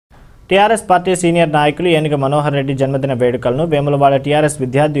TRS party senior నాయకులు ఏనుగ మనోహర్ రెడ్డి జన్మదిన వేడుకలను వేములవాడ టీఆర్ఎస్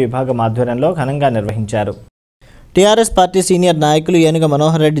విద్యార్థి విభాగం ఆధ్వర్యంలో ఘనంగా నిర్వహించారు. టీఆర్ఎస్ పార్టీ సీనియర్ నాయకులు ఏనుగ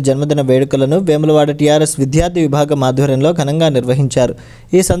మనోహర్ రెడ్డి జన్మదిన వేడుకలను వేములవాడ టీఆర్ఎస్ విద్యార్థి విభాగం ఆధ్వర్యంలో ఘనంగా నిర్వహించారు.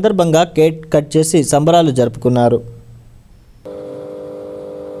 ఈ సందర్భంగా కేక్ కట్ చేసి సంబరాలు జరుపుకున్నారు.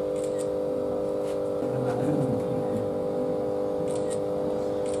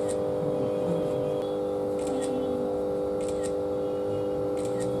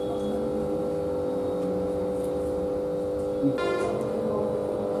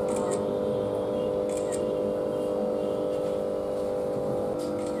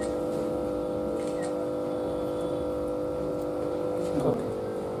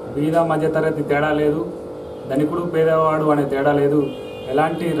 బీద మధ్యతరగతి తేడా లేదు, ధనికుడు పేదవాడు అనే తేడా లేదు,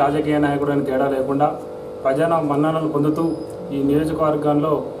 ఎలాంటి రాజకీయ నాయకుడు అనే తేడా లేకుండా ప్రజల మన్ననలు పొందుతూ ఈ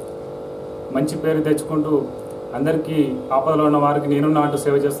నియోజకవర్గంలో మంచి పేరు తెచ్చుకుంటూ అందరికీ ఆపదలో ఉన్న వారికి నేనున్నా అంటూ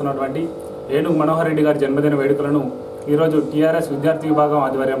సేవ చేస్తున్నటువంటి ఏనుగు మనోహర్ రెడ్డి గారి జన్మదిన వేడుకలను ఈరోజు టీఆర్ఎస్ విద్యార్థి విభాగం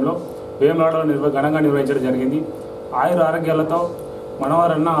ఆధ్వర్యంలో వేములవాడలో ఘనంగా నిర్వహించడం జరిగింది. ఆయుర ఆరోగ్యాలతో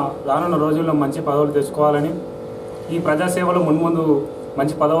మనోహర్ అన్న రానున్న రోజుల్లో మంచి పదవులు తెచ్చుకోవాలని, ఈ ప్రజాసేవలో మున్ముందు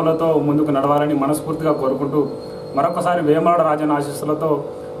మంచి పదవులతో ముందుకు నడవాలని మనస్ఫూర్తిగా కోరుకుంటూ మరొకసారి వేములవాడ రాజన్న ఆశీస్సులతో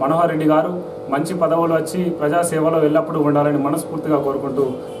మనోహర్ రెడ్డి గారు మంచి పదవులు వచ్చి ప్రజాసేవలో ఎల్లప్పుడూ ఉండాలని మనస్ఫూర్తిగా కోరుకుంటూ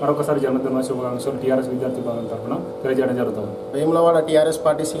మరొకసారి జన్మదిన శుభాకాంక్షలు టీఆర్ఎస్ విద్యార్థి విభాగం తరఫున తెలియజేయడం జరుగుతుంది. వేములవాడ టీఆర్ఎస్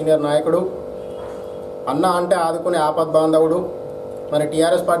పార్టీ సీనియర్ నాయకుడు, అన్న అంటే ఆదుకునే ఆపద్బాంధవుడు, మరి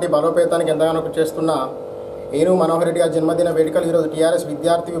టీఆర్ఎస్ పార్టీ బలోపేతానికి ఎంతగానో చేస్తున్న ఏనుగు మనోహర్ రెడ్డి గారి జన్మదిన వేడుకలు ఈరోజు టీఆర్ఎస్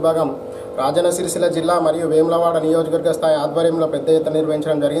విద్యార్థి విభాగం రాజన్న సిరిసిల్ల జిల్లా మరియు వేములవాడ నియోజకవర్గ స్థాయి ఆధ్వర్యంలో పెద్ద ఎత్తున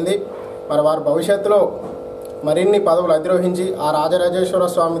నిర్వహించడం జరిగింది. మరి వారి భవిష్యత్తులో మరిన్ని పదవులు అధిరోహించి ఆ రాజరాజేశ్వర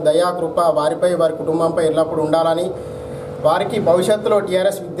స్వామి దయా కృప వారిపై వారి కుటుంబంపై ఎల్లప్పుడూ ఉండాలని, వారికి భవిష్యత్తులో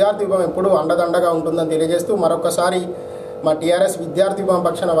టీఆర్ఎస్ విద్యార్థి విభాగం ఎప్పుడూ అండదండగా ఉంటుందని తెలియజేస్తూ మరొకసారి మా టీఆర్ఎస్ విద్యార్థి విభాగం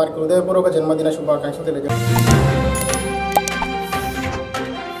పక్షాన వారికి హృదయపూర్వక జన్మదిన శుభాకాంక్షలు తెలియజేస్తాం.